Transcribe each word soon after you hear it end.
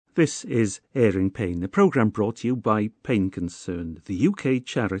This is Airing Pain, a programme brought to you by Pain Concern, the UK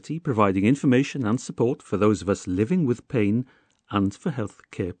charity providing information and support for those of us living with pain and for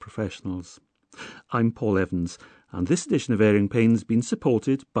healthcare professionals. I'm Paul Evans, and this edition of Airing Pain has been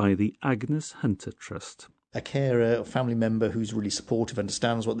supported by the Agnes Hunter Trust. A carer or family member who's really supportive,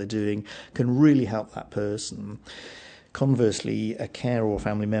 understands what they're doing, can really help that person. Conversely, a carer or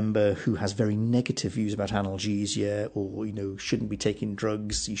family member who has very negative views about analgesia, or, shouldn't be taking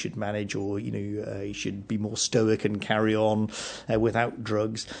drugs, you should manage, or, you should be more stoic and carry on without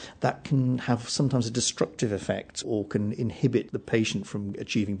drugs, that can have sometimes a destructive effect or can inhibit the patient from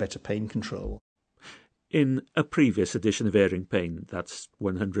achieving better pain control. In a previous edition of Airing Pain, that's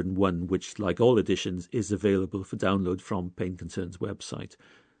 101, which, like all editions, is available for download from Pain Concern's website,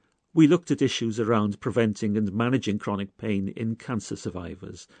 we looked at issues around preventing and managing chronic pain in cancer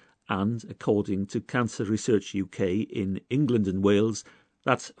survivors, and according to Cancer Research UK in England and Wales,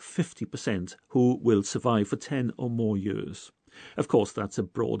 that's 50% who will survive for 10 or more years. Of course, that's a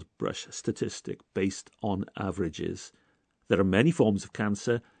broad brush statistic based on averages. There are many forms of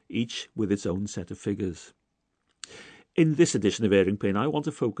cancer, each with its own set of figures. In this edition of Airing Pain, I want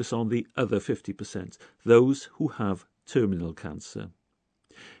to focus on the other 50%, those who have terminal cancer.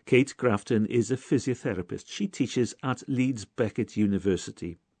 Kate Grafton is a physiotherapist. She teaches at Leeds Beckett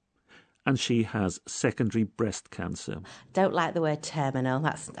University, and she has secondary breast cancer. Don't like the word terminal.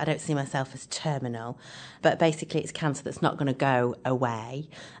 I don't see myself as terminal, but basically it's cancer that's not going to go away,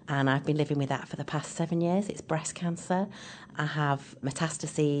 and I've been living with that for the past 7 years. It's breast cancer. I have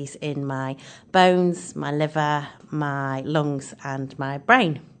metastases in my bones, my liver, my lungs and my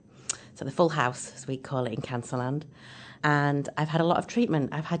brain. So the full house, as we call it in Cancerland. And I've had a lot of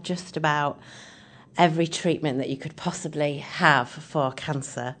treatment. I've had just about every treatment that you could possibly have for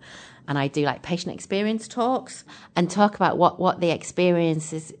cancer. And I do like patient experience talks and talk about what the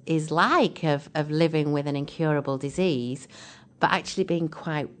experience is like of living with an incurable disease, but actually being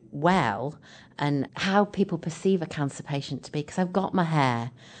quite well, and how people perceive a cancer patient to be. Because I've got my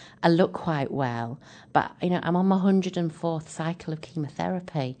hair, I look quite well, but I'm on my 104th cycle of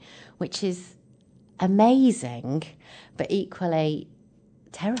chemotherapy, which is amazing, but equally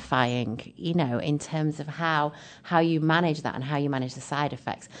terrifying, in terms of how you manage that and how you manage the side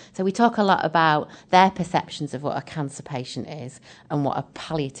effects. So we talk a lot about their perceptions of what a cancer patient is and what a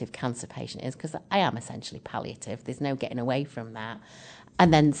palliative cancer patient is, because I am essentially palliative. There's no getting away from that.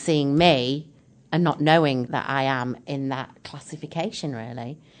 And then seeing me and not knowing that I am in that classification,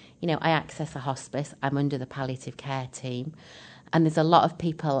 really. I access a hospice. I'm under the palliative care team. And there's a lot of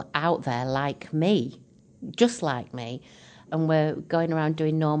people out there like me, just like me, and we're going around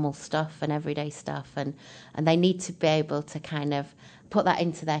doing normal stuff and everyday stuff, and they need to be able to kind of put that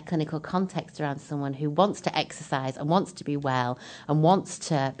into their clinical context around someone who wants to exercise and wants to be well and wants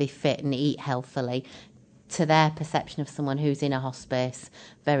to be fit and eat healthily, to their perception of someone who's in a hospice,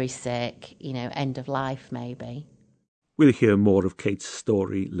 very sick, end of life maybe. We'll hear more of Kate's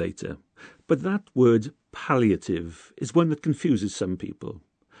story later, but that word palliative is one that confuses some people.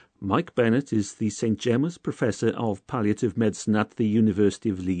 Mike Bennett is the St Gemma's Professor of Palliative Medicine at the University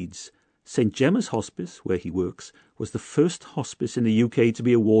of Leeds. St Gemma's Hospice, where he works, was the first hospice in the UK to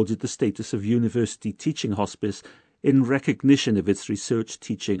be awarded the status of University Teaching Hospice in recognition of its research,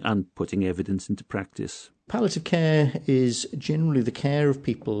 teaching and putting evidence into practice. Palliative care is generally the care of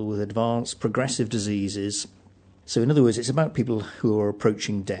people with advanced progressive diseases. So in other words, it's about people who are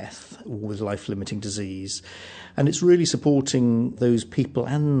approaching death with life-limiting disease. And it's really supporting those people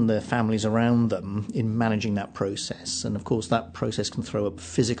and their families around them in managing that process. And of course, that process can throw up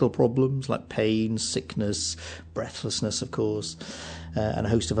physical problems like pain, sickness, breathlessness, of course, and a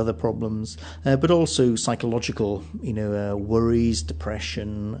host of other problems, but also psychological, worries,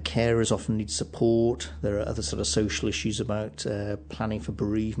 depression. Carers often need support. There are other sort of social issues about planning for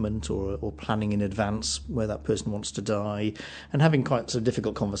bereavement or planning in advance where that person wants to die, and having quite sort of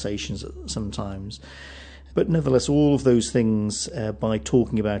difficult conversations sometimes. But nevertheless, all of those things, by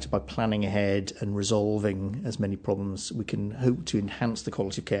talking about it, by planning ahead and resolving as many problems, we can hope to enhance the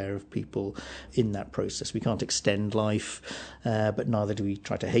quality of care of people in that process. We can't extend life, but neither do we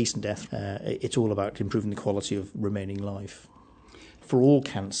try to hasten death. It's all about improving the quality of remaining life. For all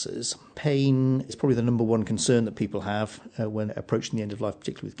cancers, pain is probably the number one concern that people have when approaching the end of life,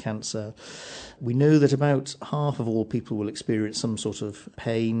 particularly with cancer. We know that about half of all people will experience some sort of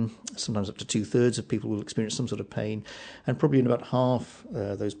pain. Sometimes up to 2/3 of people will experience some sort of pain. And probably in about half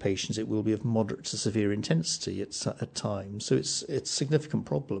those patients, it will be of moderate to severe intensity at times. So it's a significant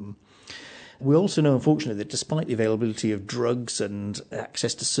problem. We also know, unfortunately, that despite the availability of drugs and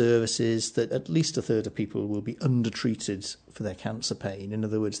access to services, that at least 1/3 of people will be undertreated for their cancer pain. In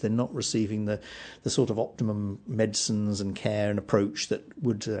other words, they're not receiving the sort of optimum medicines and care and approach that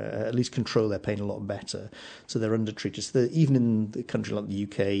would at least control their pain a lot better. So they're undertreated. So even in a country like the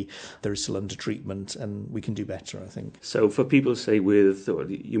UK, there is still undertreatment, and we can do better, I think. So for people, say, with, or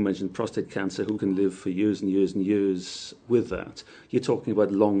you mentioned prostate cancer, who can live for years and years and years with that, you're talking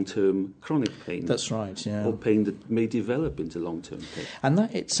about long-term chronic pain. That's right, yeah. Or pain that may develop into long-term pain. And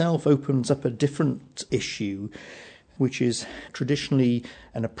that itself opens up a different issue, which is traditionally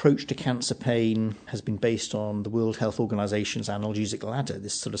an approach to cancer pain has been based on the World Health Organization's analgesic ladder,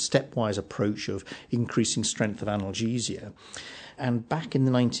 this sort of stepwise approach of increasing strength of analgesia. And back in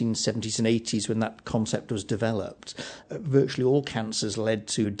the 1970s and 80s, when that concept was developed, virtually all cancers led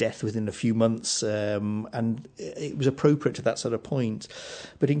to death within a few months, and it was appropriate to that sort of point.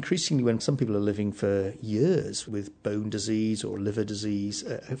 But increasingly, when some people are living for years with bone disease or liver disease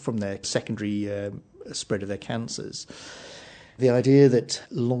from their secondary spread of their cancers, the idea that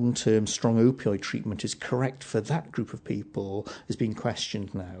long-term strong opioid treatment is correct for that group of people is being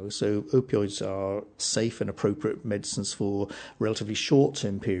questioned now. So opioids are safe and appropriate medicines for relatively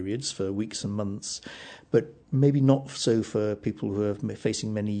short-term periods, for weeks and months, but maybe not so for people who are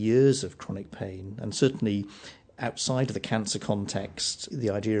facing many years of chronic pain. And certainly outside of the cancer context, the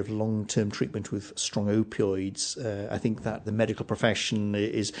idea of long-term treatment with strong opioids, I think that the medical profession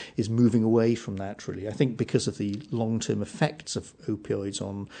is moving away from that, really. I think because of the long-term effects of opioids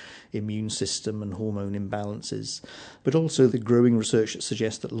on immune system and hormone imbalances, but also the growing research that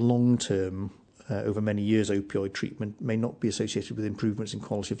suggests that long-term over many years, opioid treatment may not be associated with improvements in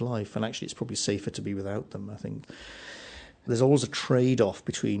quality of life, and actually it's probably safer to be without them, I think. There's always a trade-off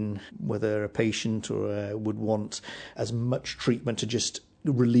between whether a patient would want as much treatment to just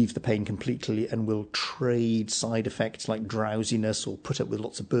relieve the pain completely and will trade side effects like drowsiness or put up with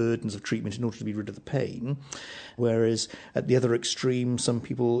lots of burdens of treatment in order to be rid of the pain. Whereas at the other extreme, some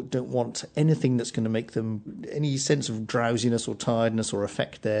people don't want anything that's going to make them any sense of drowsiness or tiredness or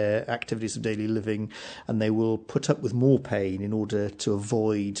affect their activities of daily living, and they will put up with more pain in order to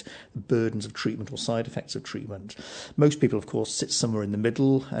avoid burdens of treatment or side effects of treatment. Most people, of course, sit somewhere in the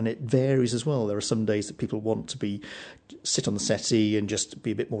middle, and it varies as well. There are some days that people want to sit on the settee and just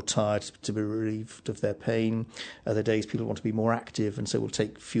be a bit more tired to be relieved of their pain. Other days people want to be more active, and so will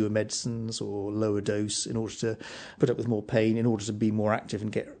take fewer medicines or lower dose in order to put up with more pain, in order to be more active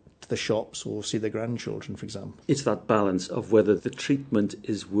and get to the shops or see their grandchildren, for example. It's that balance of whether the treatment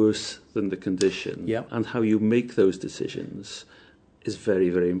is worse than the condition, yeah, and how you make those decisions is very,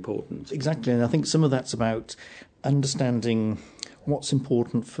 very important. Exactly, and I think some of that's about understanding what's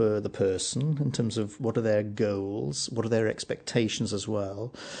important for the person in terms of what are their goals, what are their expectations as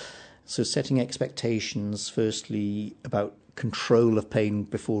well. So setting expectations, firstly, about control of pain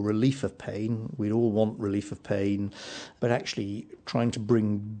before relief of pain. We all want relief of pain, but actually trying to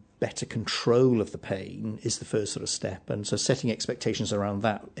bring better control of the pain is the first sort of step. And so setting expectations around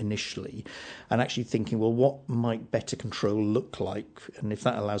that initially, and actually thinking, well, what might better control look like? And if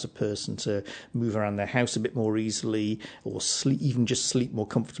that allows a person to move around their house a bit more easily, or sleep, even just sleep more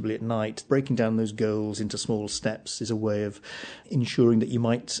comfortably at night, breaking down those goals into small steps is a way of ensuring that you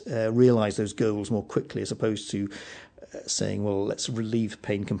might realise those goals more quickly, as opposed to saying, well, let's relieve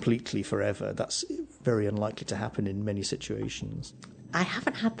pain completely forever. That's very unlikely to happen in many situations. I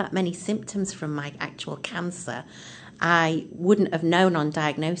haven't had that many symptoms from my actual cancer. I wouldn't have known on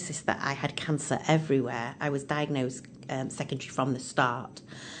diagnosis that I had cancer everywhere. I was diagnosed secondary from the start.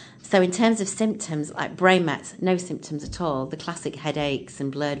 So in terms of symptoms, like brain mets, no symptoms at all. The classic headaches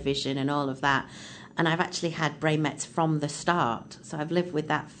and blurred vision and all of that. And I've actually had brain mets from the start. So I've lived with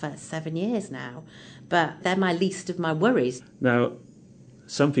that for 7 years now. But they're my least of my worries. Now,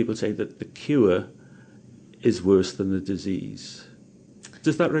 some people say that the cure is worse than the disease.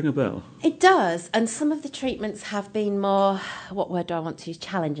 Does that ring a bell? It does, and some of the treatments have been more, what word do I want to use,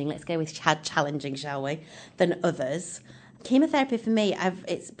 challenging, let's go with challenging, shall we, than others. Chemotherapy for me,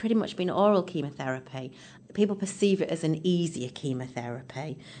 it's pretty much been oral chemotherapy. People perceive it as an easier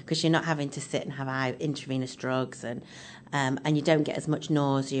chemotherapy because you're not having to sit and have intravenous drugs and you don't get as much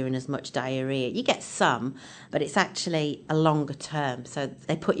nausea and as much diarrhoea. You get some, but it's actually a longer term. So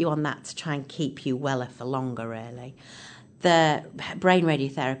they put you on that to try and keep you weller for longer, really. The brain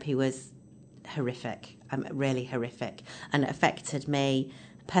radiotherapy was horrific, really horrific, and it affected me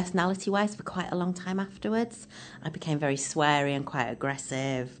personality-wise for quite a long time afterwards. I became very sweary and quite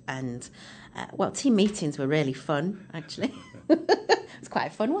aggressive, and, team meetings were really fun, actually. It was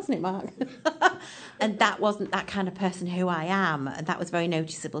quite fun, wasn't it, Mark? And that wasn't that kind of person who I am, and that was very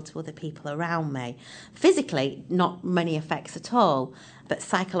noticeable to other people around me. Physically, not many effects at all, but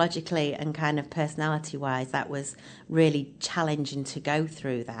psychologically and kind of personality-wise, that was really challenging to go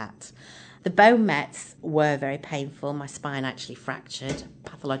through that. The bone mets were very painful. My spine actually fractured,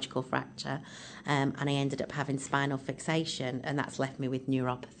 pathological fracture, and I ended up having spinal fixation, and that's left me with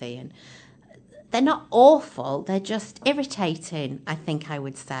neuropathy. And they're not awful, they're just irritating, I think I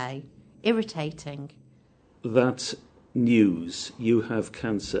would say. Irritating. That news, you have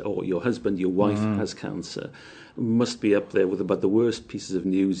cancer, or your husband, your wife has cancer, must be up there with about the worst pieces of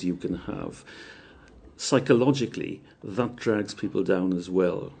news you can have. Psychologically, that drags people down as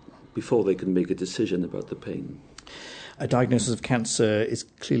well before they can make a decision about the pain. A diagnosis of cancer is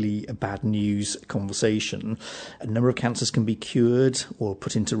clearly a bad news conversation. A number of cancers can be cured or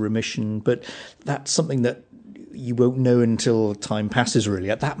put into remission, but that's something that you won't know until time passes, really.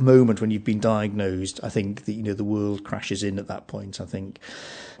 At that moment when you've been diagnosed, I think that, the world crashes in at that point, I think.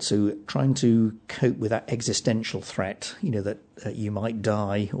 So trying to cope with that existential threat, that you might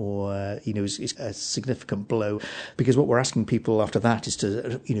die or, is a significant blow. Because what we're asking people after that is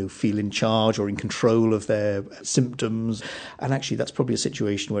to, feel in charge or in control of their symptoms. And actually, that's probably a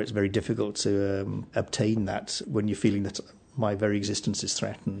situation where it's very difficult to obtain that when you're feeling that my very existence is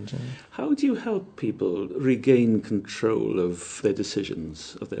threatened. How do you help people regain control of their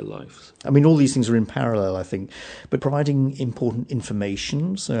decisions, of their lives? I mean, all these things are in parallel, I think, but providing important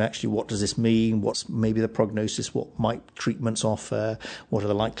information. So actually, what does this mean? What's maybe the prognosis? What might treatments offer? What are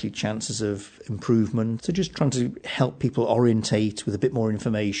the likely chances of improvement? So just trying to help people orientate with a bit more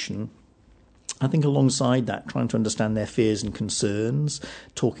information. I think alongside that, trying to understand their fears and concerns,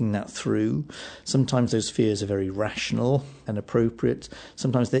 talking that through. Sometimes those fears are very rational and appropriate.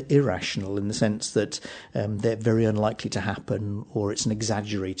 Sometimes they're irrational in the sense that they're very unlikely to happen, or it's an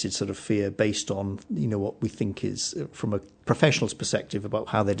exaggerated sort of fear based on, what we think is, from a professional's perspective, about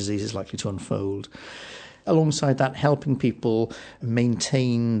how their disease is likely to unfold. Alongside that, helping people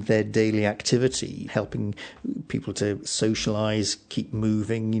maintain their daily activity, helping people to socialise, keep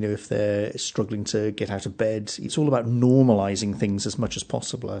moving, if they're struggling to get out of bed. It's all about normalising things as much as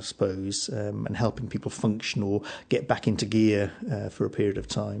possible, I suppose, and helping people function or get back into gear for a period of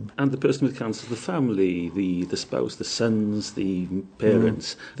time. And the person with cancer, the family, the spouse, the sons, the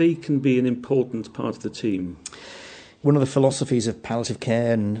parents, they can be an important part of the team. One of the philosophies of palliative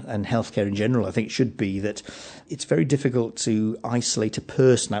care and healthcare in general, I think, should be that it's very difficult to isolate a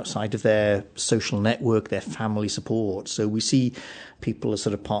person outside of their social network, their family support. So we see people as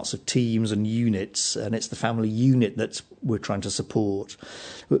sort of parts of teams and units, and it's the family unit that we're trying to support.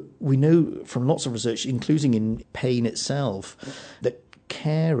 But we know from lots of research, including in pain itself, that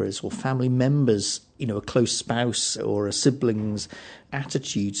carers or family members, a close spouse or a sibling's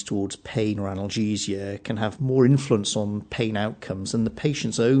attitudes towards pain or analgesia can have more influence on pain outcomes than the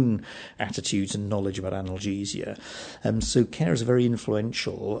patient's own attitudes and knowledge about analgesia. So carers are very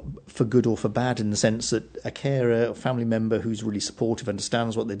influential, for good or for bad, in the sense that a carer or family member who's really supportive,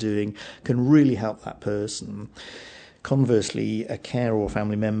 understands what they're doing, can really help that person. Conversely, a carer or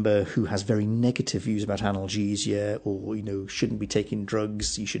family member who has very negative views about analgesia, or, shouldn't be taking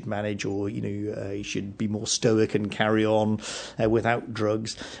drugs, you should manage, or, you should be more stoic and carry on without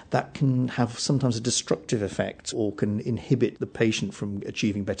drugs, that can have sometimes a destructive effect or can inhibit the patient from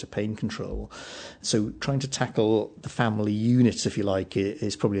achieving better pain control. So trying to tackle the family unit, if you like,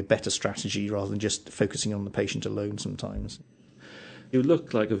 is probably a better strategy rather than just focusing on the patient alone sometimes. You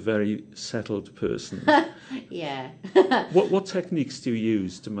look like a very settled person. Yeah. What techniques do you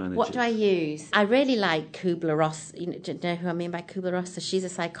use to manage What it? do I use? I really like Kubler-Ross. Do you know who I mean by Kubler-Ross? So she's a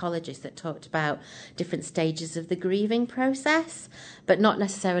psychologist that talked about different stages of the grieving process, but not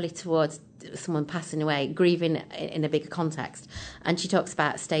necessarily towards someone passing away, grieving in a bigger context. And she talks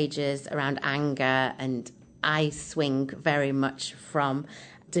about stages around anger, and I swing very much from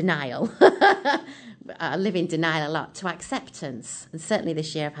denial. I live in denial a lot, to acceptance. And certainly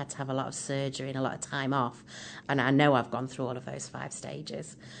this year I've had to have a lot of surgery and a lot of time off. And I know I've gone through all of those 5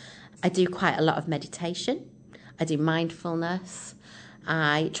 stages. I do quite a lot of meditation. I do mindfulness.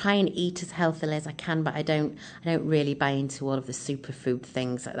 I try and eat as healthily as I can, but I don't really buy into all of the superfood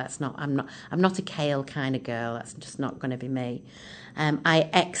things. I'm not a kale kind of girl. That's just not going to be me. I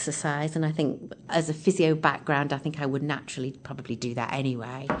exercise, and I think as a physio background, I think I would naturally probably do that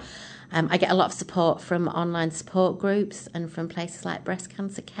anyway. I get a lot of support from online support groups and from places like Breast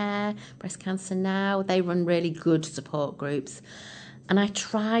Cancer Care, Breast Cancer Now. They run really good support groups. And I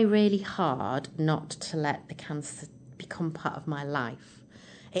try really hard not to let the cancer become part of my life.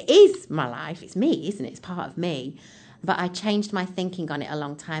 It is my life. It's me, isn't it? It's part of me. But I changed my thinking on it a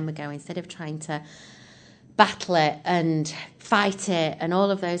long time ago. Instead of trying to battle it and fight it and all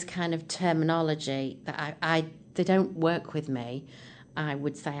of those kind of terminology that they don't work with me, I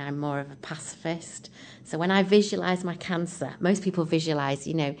would say I'm more of a pacifist. So when I visualise my cancer, most people visualise,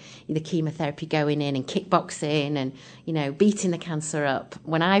 the chemotherapy going in and kickboxing and, beating the cancer up.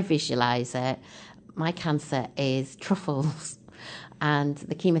 When I visualise it, my cancer is truffles and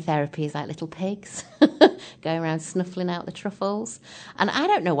the chemotherapy is like little pigs going around snuffling out the truffles. And I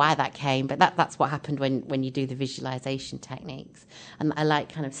don't know why that came, but that's what happened when you do the visualisation techniques. And I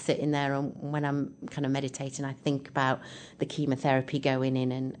like kind of sitting there, and when I'm kind of meditating, I think about the chemotherapy going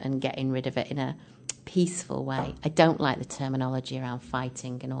in and getting rid of it in a peaceful way. I don't like the terminology around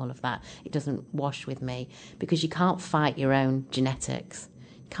fighting and all of that. It doesn't wash with me, because you can't fight your own genetics.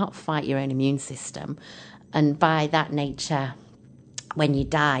 You can't fight your own immune system. And by that nature, when you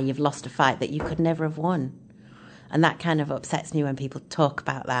die, you've lost a fight that you could never have won. And that kind of upsets me when people talk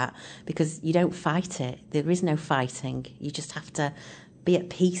about that, because you don't fight it. There is no fighting. You just have to be at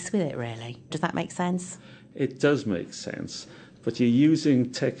peace with it, really. Does that make sense? It does make sense. But you're using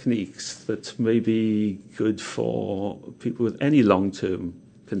techniques that may be good for people with any long-term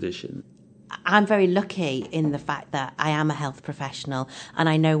condition. I'm very lucky in the fact that I am a health professional and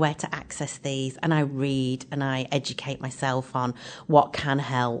I know where to access these, and I read and I educate myself on what can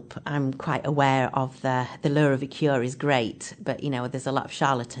help. I'm quite aware of the lure of a cure is great, but, there's a lot of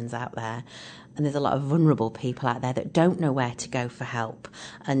charlatans out there. And there's a lot of vulnerable people out there that don't know where to go for help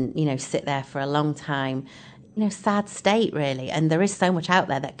and, sit there for a long time. Sad state, really. And there is so much out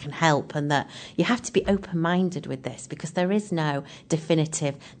there that can help, and that you have to be open-minded with this, because there is no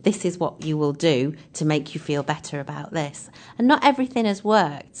definitive, this is what you will do to make you feel better about this. And not everything has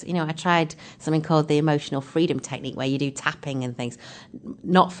worked. I tried something called the emotional freedom technique, where you do tapping and things.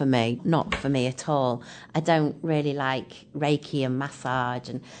 Not for me at all. I don't really like Reiki and massage,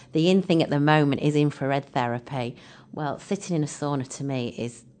 and the in thing at the moment is infrared therapy. Well, sitting in a sauna to me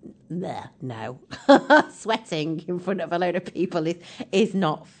is no. Sweating in front of a load of people is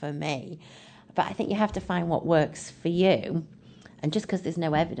not for me. But I think you have to find what works for you. And just because there's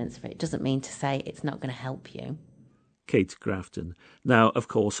no evidence for it doesn't mean to say it's not going to help you. Kate Grafton. Now, of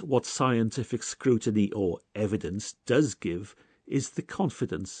course, what scientific scrutiny or evidence does give is the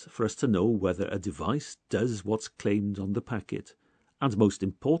confidence for us to know whether a device does what's claimed on the packet, and most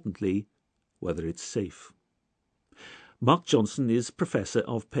importantly, whether it's safe. Mark Johnson is Professor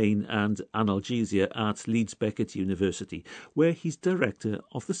of Pain and Analgesia at Leeds Beckett University, where he's Director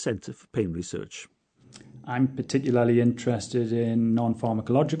of the Centre for Pain Research. I'm particularly interested in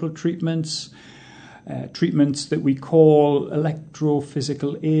non-pharmacological treatments, treatments that we call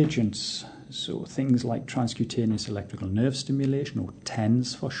electrophysical agents. So things like transcutaneous electrical nerve stimulation, or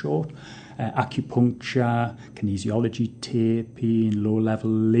TENS for short, acupuncture, kinesiology, taping, low-level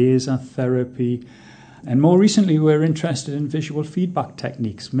laser therapy. And more recently, we're interested in visual feedback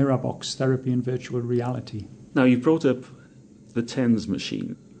techniques, mirror box therapy and virtual reality. Now, you brought up the TENS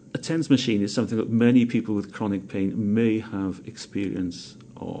machine. A TENS machine is something that many people with chronic pain may have experience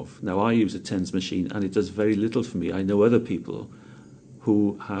of. Now, I use a TENS machine and it does very little for me. I know other people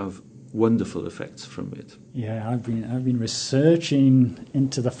who have wonderful effects from it. Yeah, I've been researching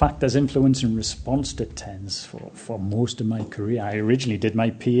into the factors influence and response to TENS for most of my career. I originally did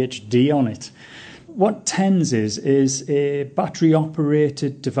my PhD on it. What TENS is a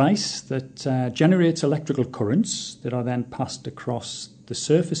battery-operated device that generates electrical currents that are then passed across the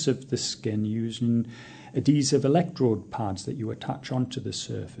surface of the skin using adhesive electrode pads that you attach onto the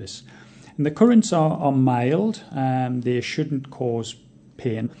surface. And the currents are mild, they shouldn't cause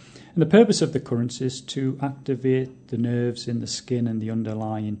pain. And the purpose of the currents is to activate the nerves in the skin and the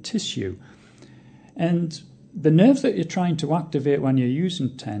underlying tissue. And the nerves that you're trying to activate when you're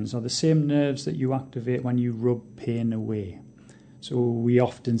using TENS are the same nerves that you activate when you rub pain away. So we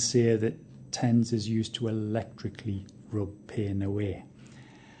often say that TENS is used to electrically rub pain away.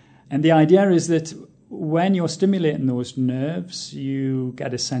 And the idea is that when you're stimulating those nerves, you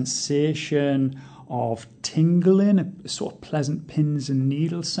get a sensation of tingling, a sort of pleasant pins and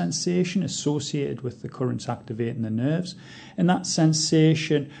needles sensation associated with the currents activating the nerves. And that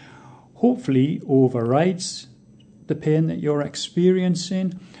sensation hopefully overrides the pain that you're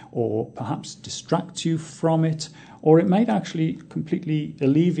experiencing, or perhaps distracts you from it, or it might actually completely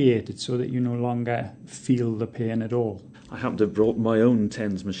alleviate it so that you no longer feel the pain at all. I happen to have brought my own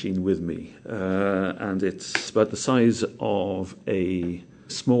TENS machine with me, and it's about the size of a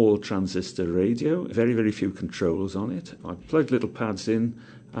small transistor radio, very, very few controls on it. I plug little pads in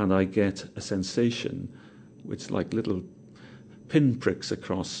and I get a sensation which is like little pinpricks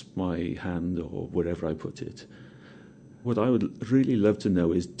across my hand or wherever I put it. What I would really love to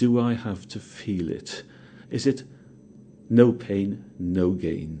know is, do I have to feel it? Is it no pain, no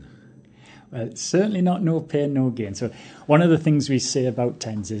gain? Well, it's certainly not no pain, no gain. So one of the things we say about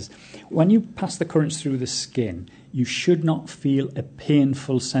TENS is when you pass the currents through the skin, you should not feel a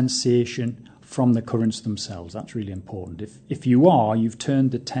painful sensation from the currents themselves. That's really important. If you are, you've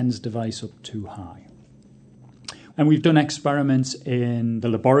turned the TENS device up too high. And we've done experiments in the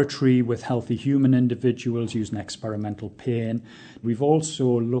laboratory with healthy human individuals using experimental pain. We've also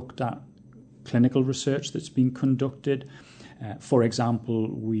looked at clinical research that's been conducted. For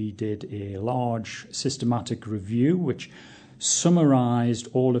example, we did a large systematic review which summarised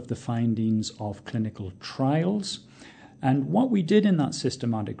all of the findings of clinical trials. And what we did in that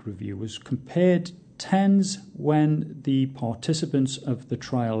systematic review was compared TENS when the participants of the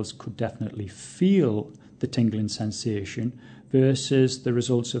trials could definitely feel the tingling sensation versus the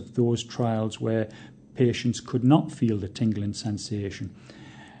results of those trials where patients could not feel the tingling sensation.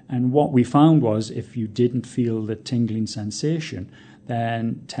 And what we found was if you didn't feel the tingling sensation,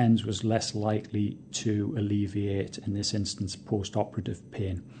 then TENS was less likely to alleviate, in this instance, post-operative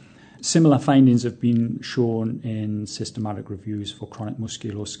pain. Similar findings have been shown in systematic reviews for chronic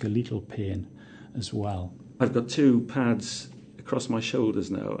musculoskeletal pain as well. I've got 2 pads across my shoulders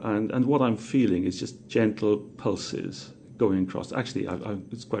now, and what I'm feeling is just gentle pulses going across. Actually,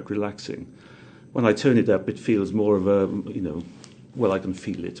 it's quite relaxing. When I turn it up, it feels more of a, well, I can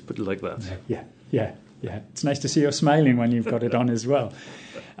feel it, put it like that. Yeah. It's nice to see you smiling when you've got it on as well.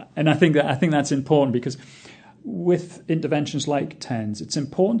 And I think that's important because with interventions like TENS, it's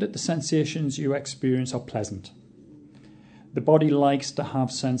important that the sensations you experience are pleasant. The body likes to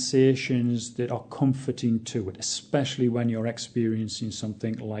have sensations that are comforting to it, especially when you're experiencing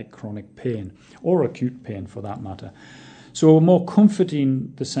something like chronic pain or acute pain for that matter. So the more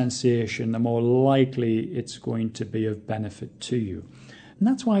comforting the sensation, the more likely it's going to be of benefit to you. And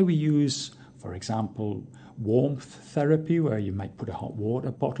that's why we use, for example, warmth therapy, where you might put a hot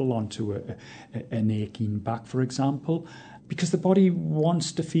water bottle onto an aching back, for example, because the body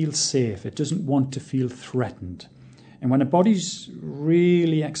wants to feel safe. It doesn't want to feel threatened. And when a body's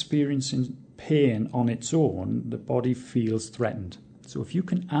really experiencing pain on its own, the body feels threatened. So if you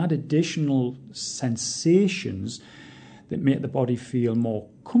can add additional sensations that make the body feel more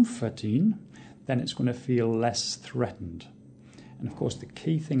comforting, then it's going to feel less threatened. And of course, the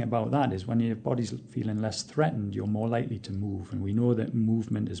key thing about that is when your body's feeling less threatened, you're more likely to move. And we know that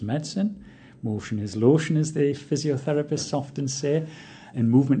movement is medicine, motion is lotion, as the physiotherapists often say,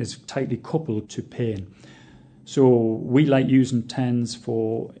 and movement is tightly coupled to pain. So we like using TENS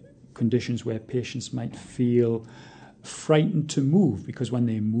for conditions where patients might feel frightened to move because when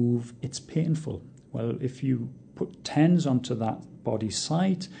they move, it's painful. Well, if you put TENS onto that body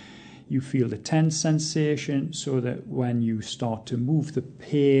site, you feel the TENS sensation so that when you start to move, the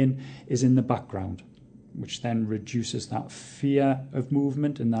pain is in the background, which then reduces that fear of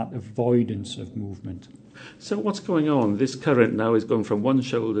movement and that avoidance of movement. So what's going on? This current now is going from one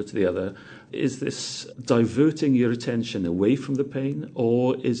shoulder to the other. Is this diverting your attention away from the pain,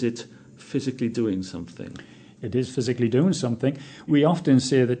 or is it physically doing something? It is physically doing something. We often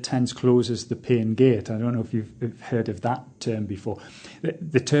say that TENS closes the pain gate. I don't know if you've heard of that term before.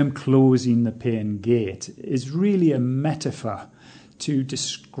 The term closing the pain gate is really a metaphor to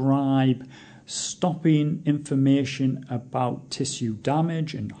describe stopping information about tissue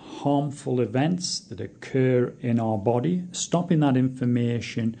damage and harmful events that occur in our body, stopping that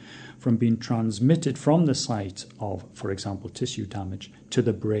information from being transmitted from the site of, for example, tissue damage to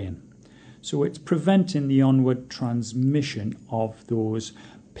the brain. So it's preventing the onward transmission of those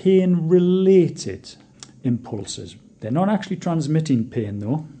pain-related impulses. They're not actually transmitting pain,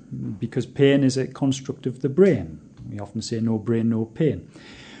 though, because pain is a construct of the brain. We often say no brain, no pain.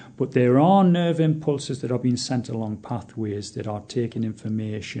 But there are nerve impulses that are being sent along pathways that are taking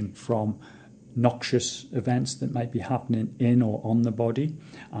information from noxious events that might be happening in or on the body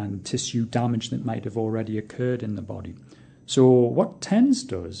and tissue damage that might have already occurred in the body. So what TENS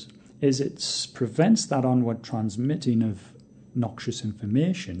does is it prevents that onward transmitting of noxious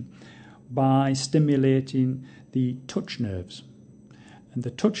information by stimulating the touch nerves. And the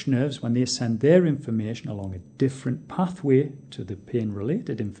touch nerves, when they send their information along a different pathway to the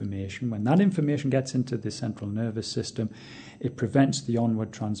pain-related information, when that information gets into the central nervous system, it prevents the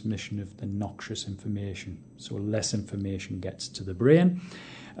onward transmission of the noxious information. So less information gets to the brain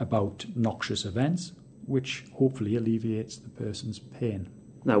about noxious events, which hopefully alleviates the person's pain.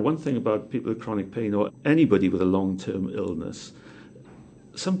 Now, one thing about people with chronic pain or anybody with a long-term illness,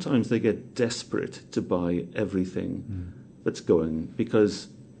 sometimes they get desperate to buy everything that's going because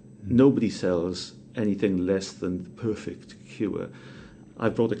nobody sells anything less than the perfect cure.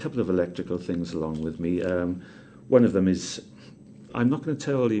 I've brought a couple of electrical things along with me. One of them is, I'm not going to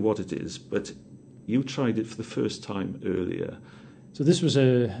tell you what it is, but you tried it for the first time earlier. So this was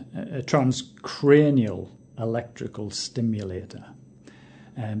a transcranial electrical stimulator.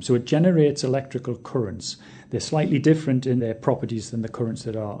 So it generates electrical currents. They're slightly different in their properties than the currents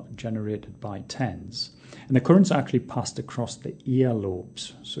that are generated by TENS. And the currents are actually passed across the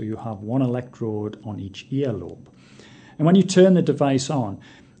earlobes. So you have one electrode on each earlobe. And when you turn the device on,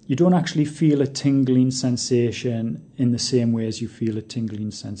 you don't actually feel a tingling sensation in the same way as you feel a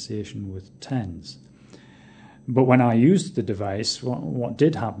tingling sensation with TENS. But when I used the device, what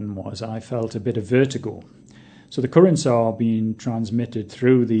did happen was I felt a bit of vertigo. So the currents are being transmitted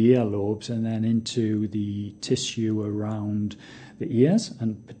through the earlobes and then into the tissue around the ears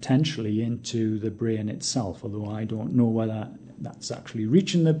and potentially into the brain itself, although I don't know whether that's actually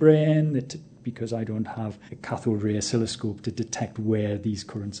reaching the brain because I don't have a cathode ray oscilloscope to detect where these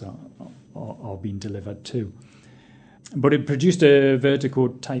currents are being delivered to. But it produced a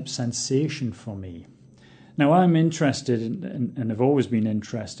vertigo-type sensation for me. Now, I'm interested and have always been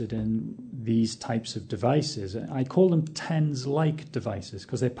interested in these types of devices. I call them TENS-like devices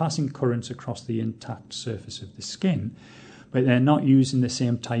because they're passing currents across the intact surface of the skin, but they're not using the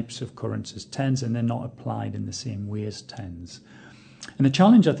same types of currents as TENS and they're not applied in the same way as TENS. And the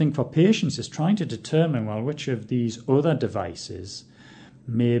challenge, I think, for patients is trying to determine, well, which of these other devices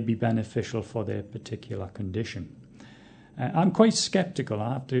may be beneficial for their particular condition. I'm quite sceptical,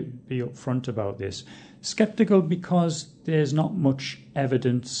 I have to be upfront about this. Sceptical because there's not much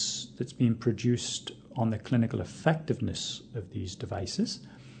evidence that's been produced on the clinical effectiveness of these devices.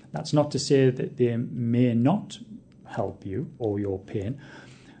 That's not to say that they may not help you or your pain,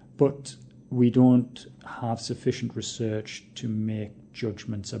 but we don't have sufficient research to make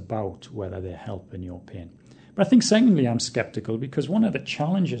judgments about whether they're helping your pain. But I think secondly, I'm sceptical because one of the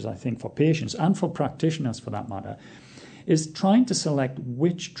challenges, I think, for patients and for practitioners for that matter, is trying to select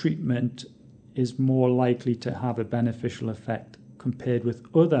which treatment is more likely to have a beneficial effect compared with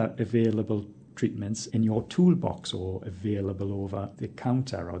other available treatments in your toolbox or available over the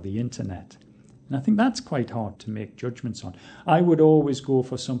counter or the internet. And I think that's quite hard to make judgments on. I would always go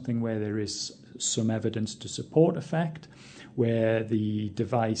for something where there is some evidence to support effect, where the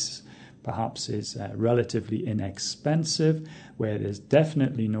device perhaps is relatively inexpensive, where there's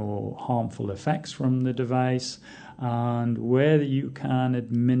definitely no harmful effects from the device, and where you can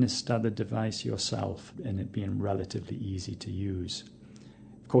administer the device yourself and it being relatively easy to use.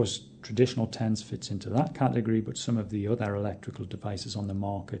 Of course, traditional TENS fits into that category, but some of the other electrical devices on the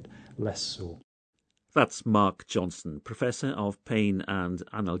market, less so. That's Mark Johnson, Professor of Pain and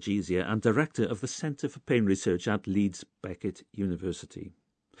Analgesia and Director of the Centre for Pain Research at Leeds Beckett University.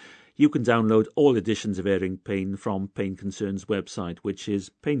 You can download all editions of Airing Pain from Pain Concern's website, which is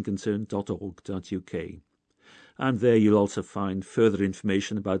painconcern.org.uk. And there you'll also find further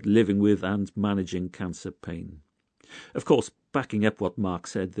information about living with and managing cancer pain. Of course, backing up what Mark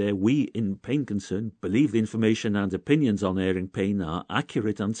said there, we in Pain Concern believe the information and opinions on Airing Pain are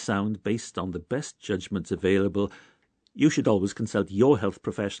accurate and sound based on the best judgment available. You should always consult your health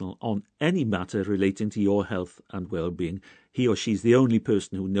professional on any matter relating to your health and well-being. He or she is the only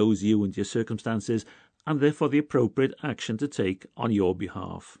person who knows you and your circumstances, and therefore the appropriate action to take on your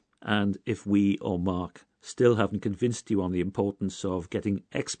behalf. And if we or Mark still haven't convinced you on the importance of getting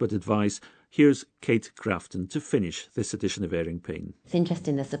expert advice, here's Kate Grafton to finish this edition of Airing Pain. It's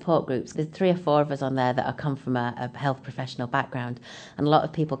interesting, the support groups. There's 3 or 4 of us on there that are come from a health professional background, and a lot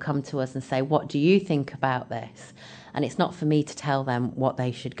of people come to us and say, what do you think about this? And it's not for me to tell them what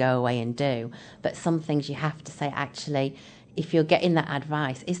they should go away and do, but some things you have to say, actually, if you're getting that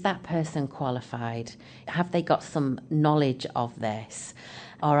advice, is that person qualified? Have they got some knowledge of this?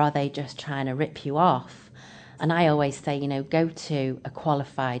 Or are they just trying to rip you off? And I always say, go to a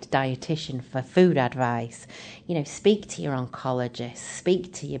qualified dietitian for food advice. Speak to your oncologist,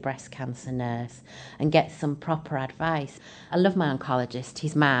 speak to your breast cancer nurse and get some proper advice. I love my oncologist.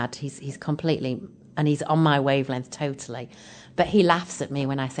 He's mad. He's completely, and he's on my wavelength totally. But he laughs at me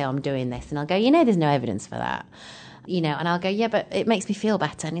when I say, I'm doing this. And I'll go, there's no evidence for that. And I'll go, yeah, but it makes me feel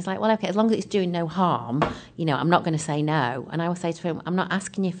better. And he's like, well, okay, as long as it's doing no harm, I'm not going to say no. And I will say to him, I'm not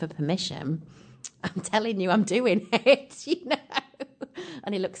asking you for permission. I'm telling you I'm doing it,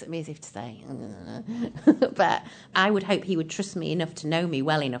 And he looks at me as if to say, but I would hope he would trust me enough to know me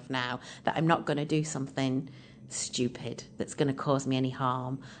well enough now that I'm not going to do something stupid that's going to cause me any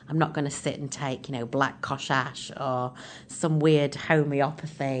harm. I'm not going to sit and take, black Kosh-Ash or some weird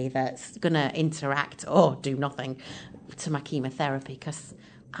homeopathy that's going to interact or do nothing to my chemotherapy, because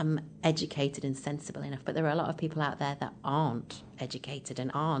I'm educated and sensible enough, but there are a lot of people out there that aren't educated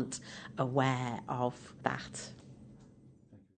and aren't aware of that.